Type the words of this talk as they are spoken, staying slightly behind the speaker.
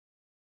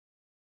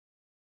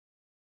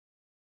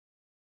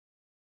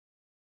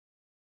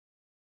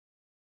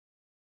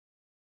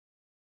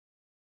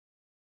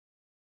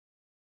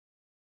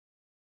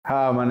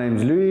Hi, my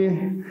name's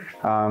Louis.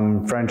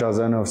 I'm franchise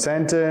owner of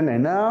Sandton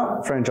and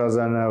now franchise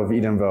owner of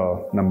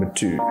Edenvale, number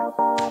 2.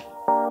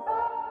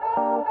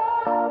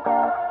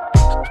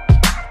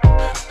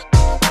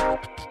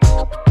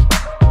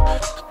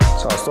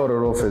 So I started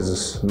off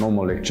as a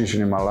normal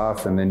electrician in my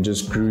life and then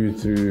just grew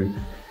through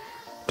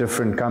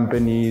different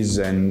companies,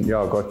 and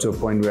I got to a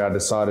point where I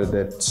decided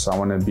that I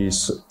want to be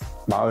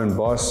my own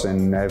boss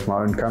and have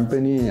my own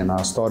company, and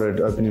I started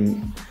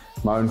opening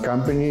my own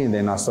company, and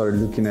then I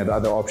started looking at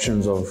other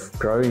options of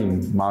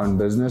growing my own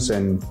business,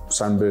 and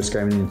Sunburst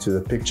came into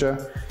the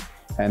picture,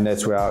 and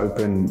that's where I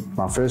opened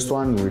my first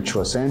one, which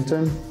was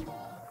Sandton.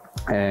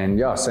 And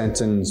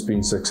Sandton's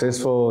been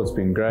successful, it's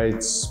been great,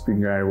 it's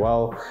been going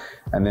well.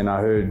 And then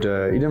I heard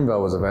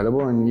Edenvale was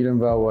available, and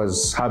Edenvale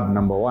was hub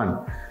number 1.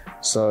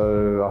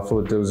 So I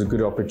thought there was a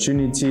good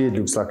opportunity, it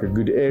looks like a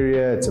good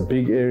area, it's a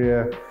big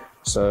area.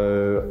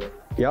 So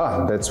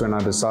that's when I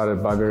decided,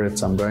 bugger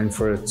it, I'm going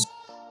for it.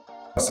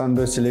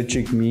 Sunburst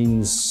Electric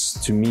means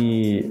to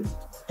me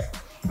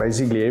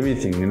basically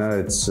everything,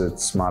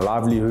 it's my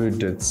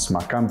livelihood, it's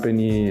my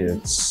company,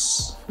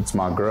 it's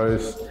my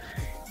growth.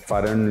 If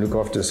I don't look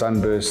after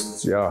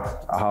Sunburst,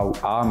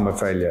 I'm a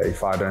failure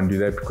if I don't do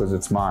that, because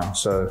it's mine.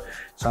 So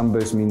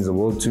Sunburst means the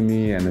world to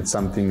me, and it's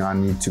something I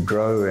need to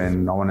grow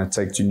and I want to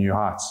take to new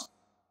heights.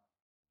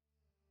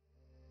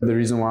 The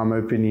reason why I'm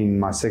opening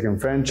my second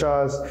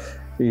franchise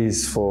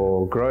is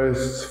for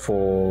growth,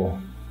 for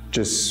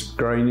just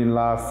growing in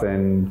life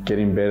and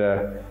getting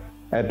better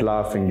at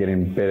life and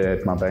getting better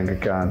at my bank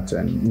account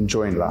and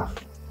enjoying life.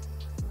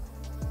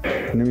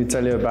 Let me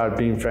tell you about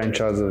being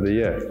franchise of the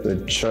year.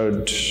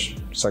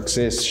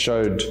 Success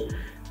showed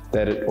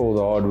that all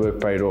the hard work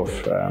paid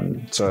off.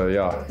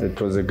 It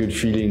was a good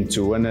feeling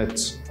to win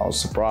it. I was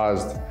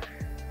surprised.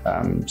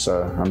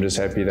 So I'm just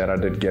happy that I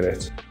did get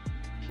it.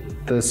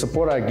 The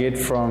support I get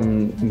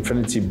from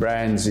Infinity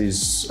Brands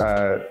is,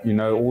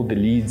 all the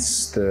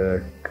leads,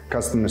 the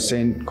customer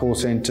call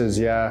centers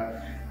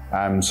here.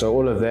 So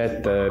all of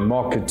that, the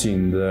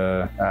marketing,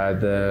 the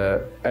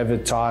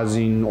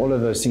advertising, all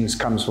of those things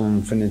comes from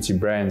Infinity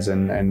Brands,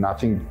 and I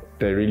think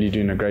they're really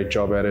doing a great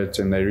job at it,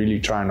 and they're really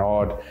trying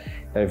hard.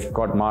 They've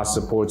got my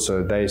support,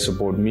 so they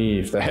support me.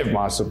 If they have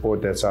my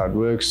support, that's how it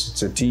works.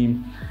 It's a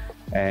team.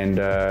 And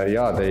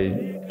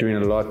they're doing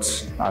a lot,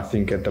 I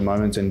think, at the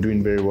moment, and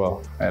doing very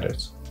well at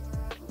it.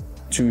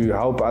 To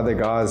help other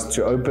guys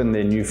to open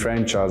their new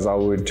franchise, I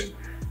would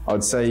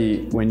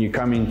say, when you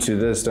come into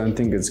this, don't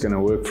think it's going to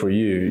work for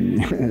you.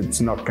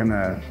 You're not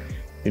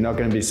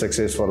going to be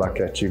successful like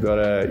that. You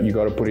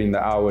gotta put in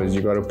the hours,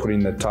 you gotta put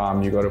in the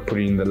time, you gotta put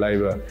in the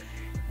labor.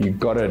 You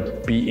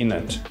gotta be in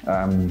it.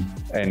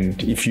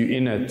 And if you're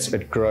in it,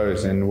 it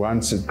grows. And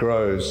once it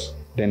grows,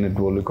 then it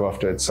will look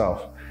after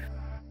itself.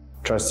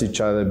 Trust each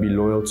other, be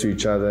loyal to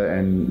each other,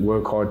 and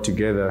work hard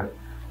together.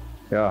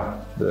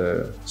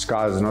 The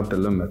sky is not the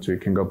limit. We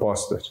can go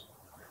past it.